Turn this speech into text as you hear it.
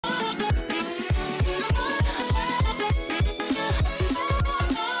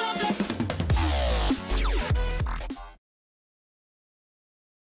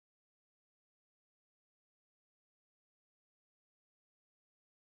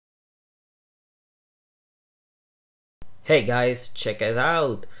Hey guys, check it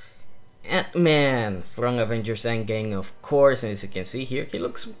out! Ant-Man from Avengers Endgame, of course, and as you can see here, he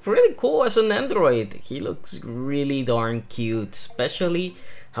looks pretty cool as an Nendoroid. He looks really darn cute, especially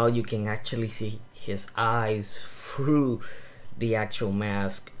how you can actually see his eyes through the actual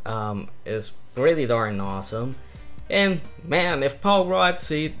mask. Is pretty darn awesome. And man, if Paul Rudd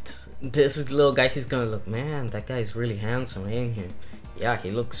sees this little guy, he's gonna look, man, that guy's really handsome, ain't he? Yeah, he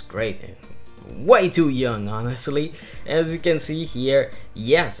looks great. Way too young, honestly. As you can see here,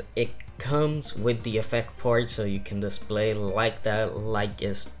 yes, it comes with the effect part, so you can display like that, like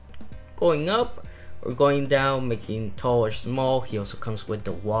it's going up or going down, making tall or small. He also comes with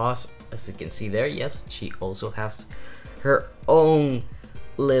the wasp, as you can see there. Yes, she also has her own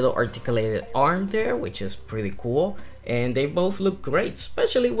little articulated arm there, which is pretty cool, and they both look great,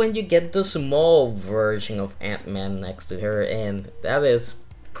 especially when you get the small version of Ant-Man next to her, and that is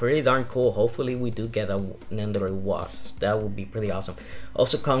pretty darn cool. Hopefully we do get a Nendoroid wasp. That would be pretty awesome.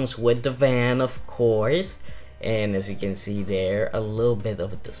 Also comes with the van, of course, and as you can see there, a little bit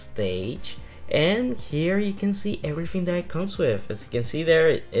of the stage, and here you can see everything that it comes with. As you can see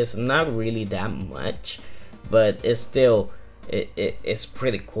there, it's not really that much, but it's still it's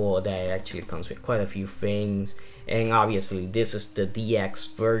pretty cool that it actually comes with quite a few things. And obviously this is the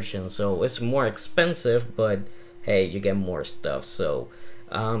DX version, so it's more expensive, but hey, you get more stuff. So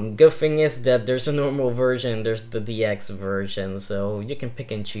good thing is that there's a normal version, there's the DX version, so you can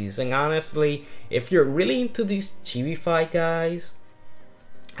pick and choose. And honestly, if you're really into these chibi-fi guys,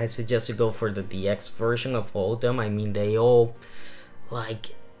 I suggest you go for the DX version of all of them. I mean, they all,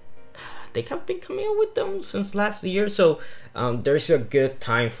 like, they have been coming out with them since last year, so there's a good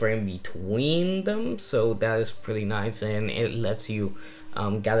time frame between them, so that is pretty nice, and it lets you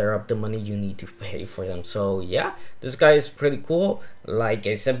gather up the money you need to pay for them. So yeah, this guy is pretty cool. Like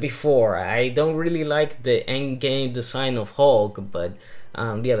I said before, I don't really like the Endgame design of Hulk, but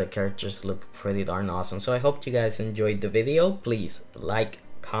the other characters look pretty darn awesome. So I hope you guys enjoyed the video. Please like,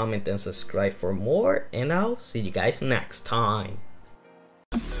 comment, and subscribe for more, and I'll see you guys next time.